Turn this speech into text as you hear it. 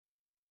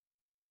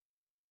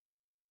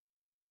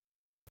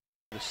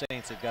The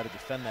Saints have got to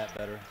defend that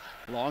better.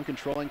 Long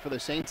controlling for the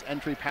Saints.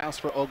 Entry pass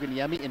for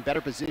Oganyemi in better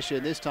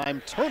position. This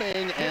time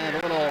turning and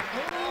a little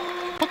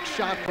hook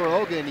shot for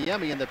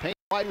Oganyemi in the paint.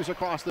 Riders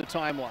across the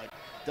timeline.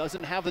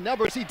 Doesn't have the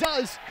numbers. He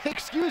does.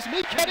 Excuse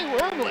me, Kenny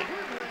Wormley.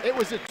 It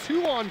was a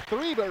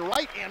 2-on-3, but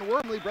Wright and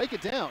Wormley break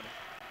it down.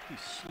 He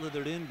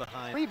slithered in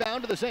behind.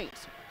 Rebound to the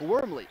Saints.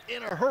 Wormley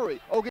in a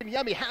hurry.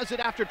 Oganyemi has it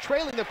after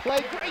trailing the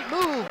play. Great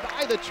move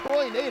by the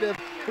Troy native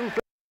who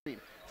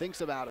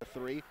thinks about a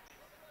three.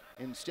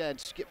 Instead,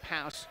 skip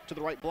pass to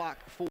the right block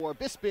for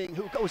Bisping,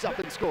 who goes up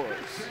and scores.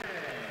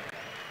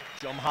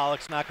 Joe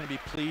Mahalick's not going to be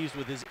pleased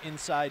with his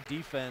inside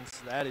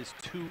defense. That is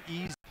too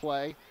easy.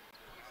 Play.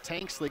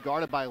 Tanksley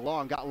guarded by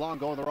Long. Got Long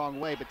going the wrong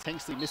way, but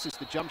Tanksley misses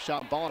the jump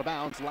shot. Ball out of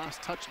bounds.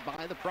 Last touched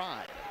by the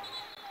Pride.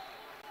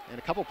 And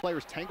a couple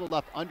players tangled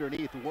up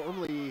underneath.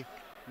 Wormley,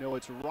 no,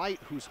 it's Wright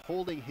who's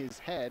holding his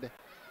head.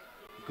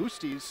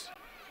 Gustis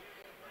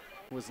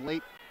was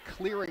late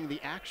clearing the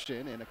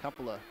action, and a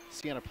couple of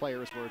Siena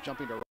players were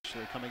jumping to rush.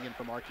 They're coming in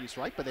from Marquise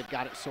Wright, but they've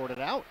got it sorted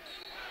out.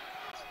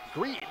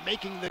 Green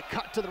making the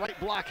cut to the right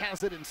block,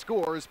 has it and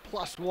scores.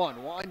 +1.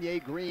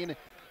 Wanye Green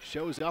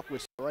shows up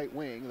with the right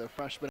wing. The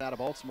freshman out of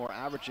Baltimore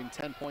averaging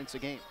 10 points a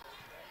game.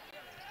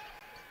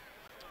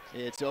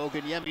 It's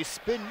Oganyemi,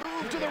 spin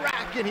move to the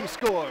rack, and he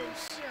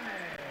scores.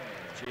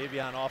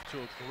 Javion off to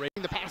a great.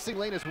 The passing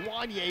lane is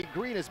Wanye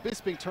Green as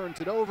Bisping turns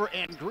it over,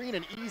 and Green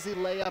an easy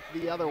layup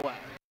the other way.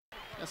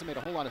 Hasn't made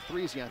a whole lot of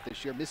threes yet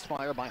this year.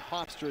 Misfire by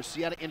Hofstra.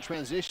 Siena in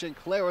transition.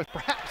 Clarith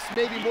perhaps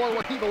maybe more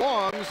where he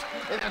belongs,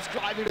 and that's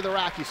driving to the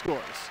rack. He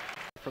scores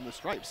from the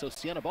stripe. So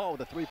Siena ball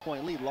with a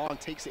 3-point lead. Long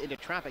takes it into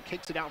traffic,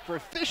 kicks it out for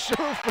Fisher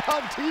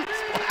from deep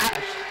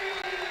splash.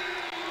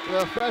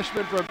 The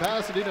freshman from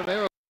Pasadena,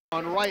 Maryland.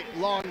 On right,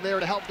 Long there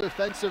to help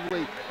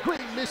defensively.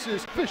 Green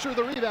misses, Fisher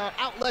the rebound.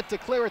 Outlet to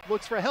Clarith,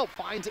 looks for help.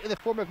 Finds it in the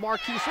form of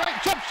Marquise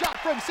Wright. Jump shot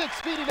from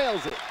 6 feet, he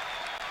nails it.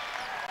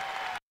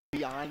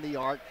 Beyond the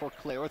arc for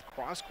Clarith.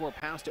 Cross-court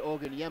pass to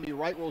Oganyemi.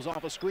 Wright rolls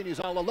off a screen. He's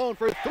all alone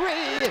for 3,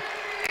 and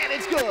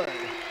it's good.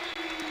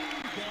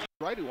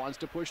 Wright who wants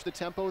to push the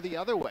tempo the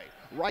other way.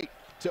 Wright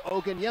to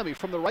Oganyemi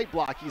from the right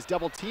block. He's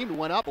double-teamed,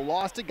 went up,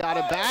 lost it, got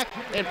it back,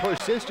 and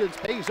persistence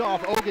pays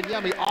off.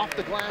 Oganyemi off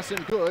the glass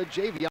and good.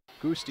 Javion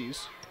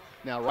Gustis.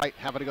 Now Wright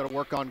having to go to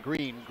work on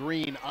Green.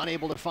 Green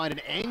unable to find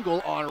an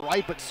angle on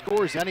Wright, but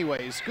scores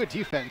anyways. Good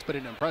defense, but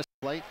an impressive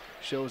play.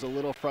 Shows a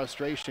little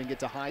frustration,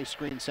 gets a high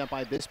screen sent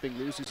by Bisping,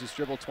 loses his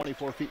dribble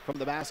 24 feet from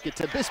the basket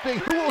to Bisping,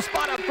 who will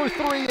spot up for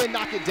 3 and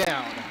knock it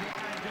down.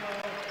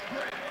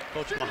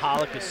 Coach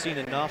Mahalick has seen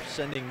enough,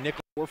 sending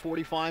Nickel.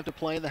 4:45 to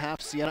play in the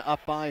half. Siena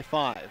up by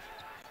 5.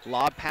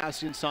 Lob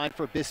pass inside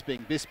for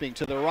Bisping. Bisping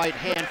to the right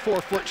hand,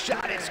 4-foot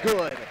shot, it's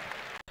good.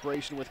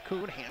 Operation with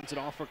Kuhn, hands it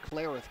off for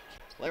Clarith.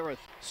 Clarith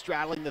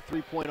straddling the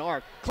 3-point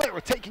arc.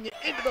 Clarith taking it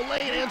into the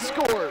lane and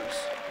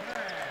scores.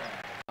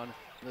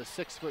 The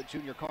 6-foot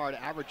junior guard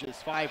averages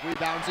 5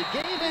 rebounds a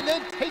game and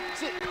then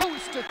takes it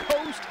coast to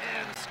coast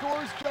and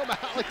scores. Joe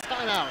Mahalick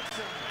timeout.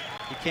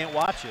 He can't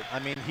watch it. I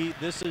mean,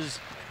 this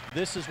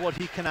is what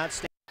he cannot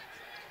stand.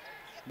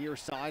 Near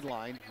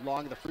sideline,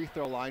 along the free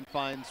throw line,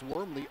 finds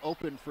Wormley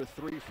open for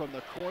 3 from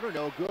the corner.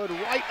 No good.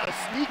 Right, a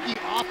sneaky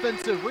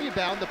offensive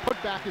rebound. The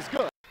putback is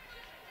good.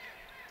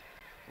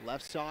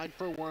 Left side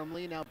for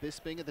Wormley. Now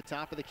Bisping at the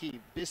top of the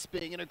key.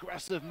 Bisping, an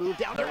aggressive move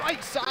down the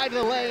right side of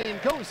the lane.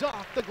 Goes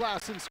off the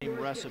glass and scores.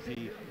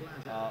 Recipe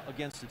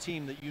against a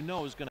team that you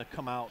know is going to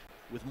come out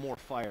with more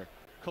fire.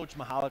 Coach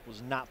Mahalick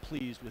was not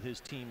pleased with his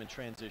team in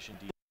transition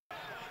defense.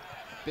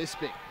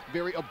 Bisping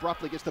very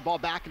abruptly gets the ball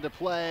back into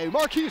play.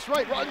 Marquise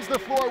Wright runs the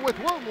floor with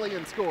Wormley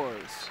and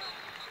scores.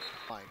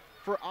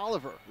 For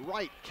Oliver,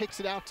 Wright kicks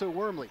it out to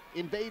Wormley.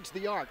 Invades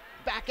the arc.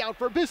 Back out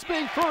for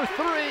Bisping for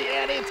 3,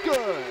 and it's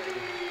good.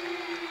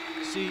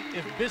 See,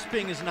 if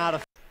Bisping is not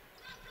a...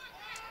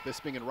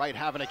 Bisping and Wright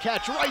having a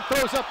catch. Wright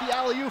throws up the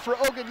alley-oop for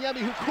Oganyemi,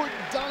 who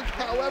couldn't dunk,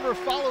 however,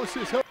 follows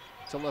his hook.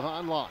 To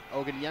Levon Long.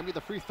 Oganyemi,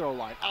 the free throw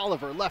line.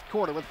 Oliver, left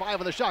corner with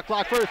 5 on the shot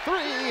clock for 3.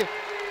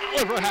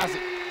 Oliver has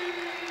it.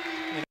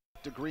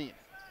 To Green.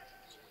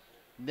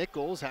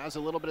 Nichols has a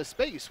little bit of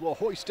space. Will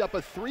hoist up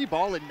a 3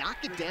 ball and knock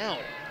it down.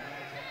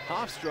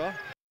 Hofstra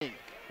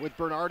with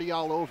Bernardi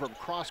all over him.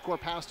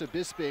 Cross-court pass to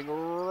Bisping.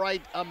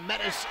 Right, a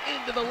menace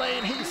into the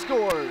lane. He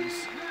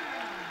scores.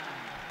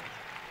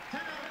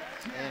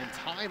 And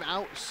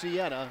timeout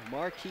Siena.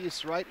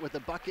 Marquise Wright with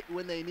the bucket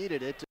when they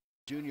needed it.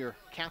 Junior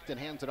captain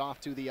hands it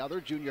off to the other.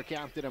 Junior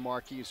captain and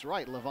Marquise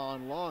Wright.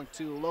 Levon Long,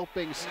 2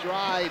 loping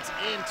strides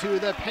into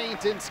the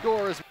paint and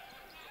scores.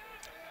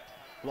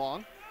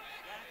 Long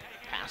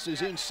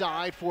passes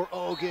inside for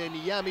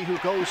Oganyemi, who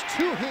goes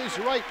to his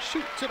right,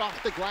 shoots it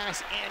off the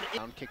glass,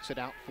 and kicks it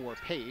out for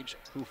Page,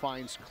 who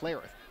finds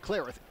Clarith.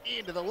 Clarith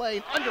into the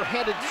lane,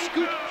 underhanded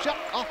scoop shot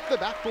off the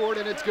backboard,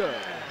 and it's good.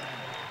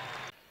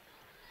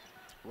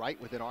 Right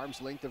within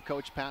arm's length of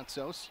Coach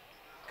Patsos.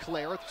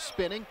 Clarith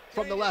spinning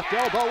from the left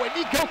elbow, and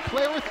Nico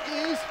Clarith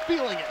is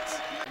feeling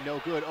it. No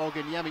good.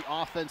 Oganyemi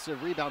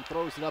offensive rebound,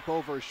 throws it up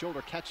over his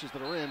shoulder, catches the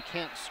rim,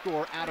 can't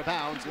score, out of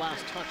bounds.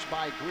 Last touch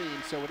by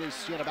Green, so it is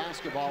Siena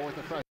basketball with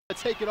a fresh.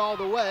 Take it all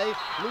the way,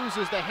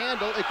 loses the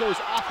handle, it goes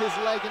off his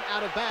leg and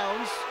out of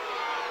bounds.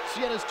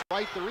 Siena's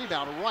right, the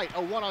rebound, right,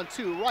 a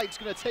 1-on-2, Wright's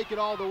gonna take it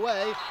all the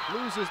way,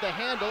 loses the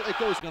handle, it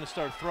goes. Gonna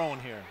start throwing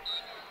here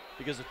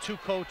because the two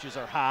coaches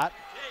are hot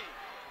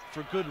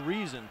for good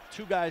reason.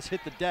 Two guys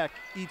hit the deck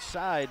each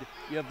side,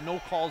 you have no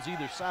calls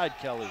either side,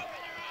 Kelly.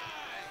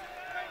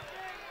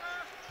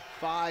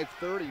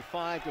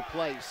 5:35 to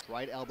play.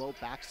 Right elbow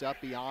backs up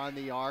beyond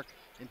the arc.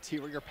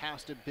 Interior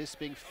pass to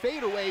Bisping.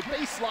 Fade away,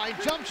 baseline,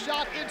 jump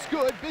shot, it's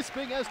good.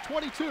 Bisping has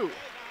 22.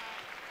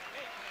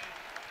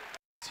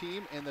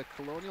 Team in the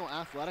Colonial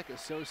Athletic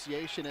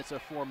Association. It's a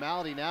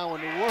formality now,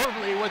 and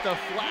Wormley with a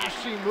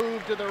flashy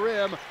move to the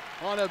rim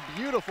on a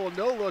beautiful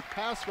no-look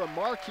pass from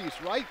Marquise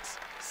Wright.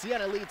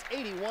 Siena leads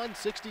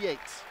 81-68.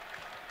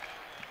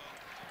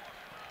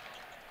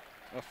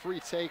 A free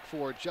take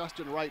for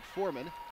Justin Wright Foreman.